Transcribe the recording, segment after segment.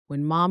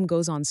When mom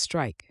goes on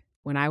strike.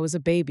 When I was a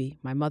baby,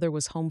 my mother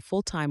was home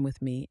full time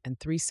with me and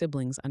three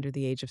siblings under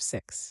the age of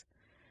 6.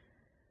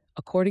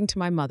 According to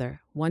my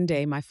mother, one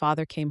day my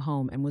father came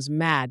home and was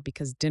mad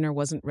because dinner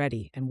wasn't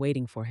ready and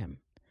waiting for him.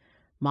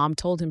 Mom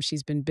told him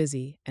she's been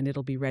busy and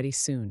it'll be ready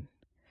soon.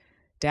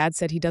 Dad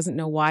said he doesn't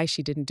know why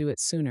she didn't do it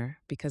sooner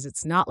because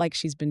it's not like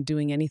she's been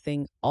doing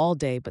anything all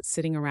day but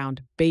sitting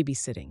around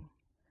babysitting.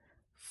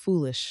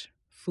 Foolish,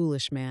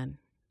 foolish man.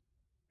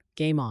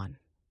 Game on.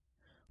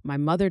 My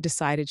mother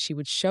decided she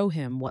would show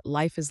him what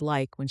life is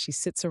like when she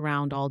sits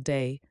around all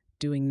day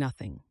doing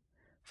nothing.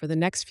 For the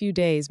next few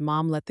days,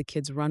 Mom let the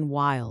kids run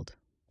wild.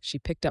 She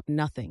picked up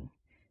nothing.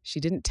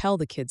 She didn't tell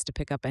the kids to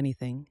pick up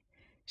anything.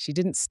 She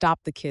didn't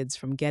stop the kids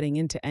from getting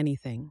into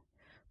anything.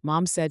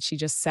 Mom said she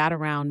just sat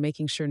around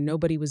making sure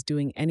nobody was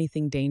doing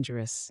anything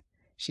dangerous.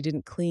 She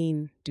didn't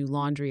clean, do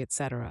laundry,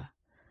 etc.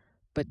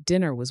 But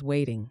dinner was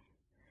waiting.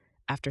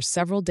 After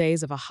several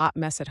days of a hot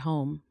mess at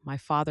home, my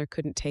father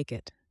couldn't take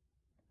it.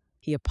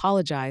 He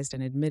apologized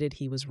and admitted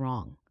he was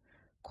wrong.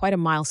 Quite a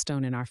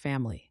milestone in our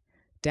family.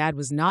 Dad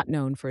was not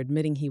known for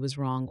admitting he was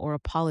wrong or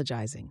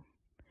apologizing.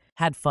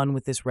 Had fun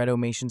with this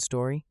Redomation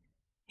story?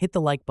 Hit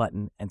the like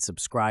button and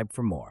subscribe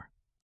for more.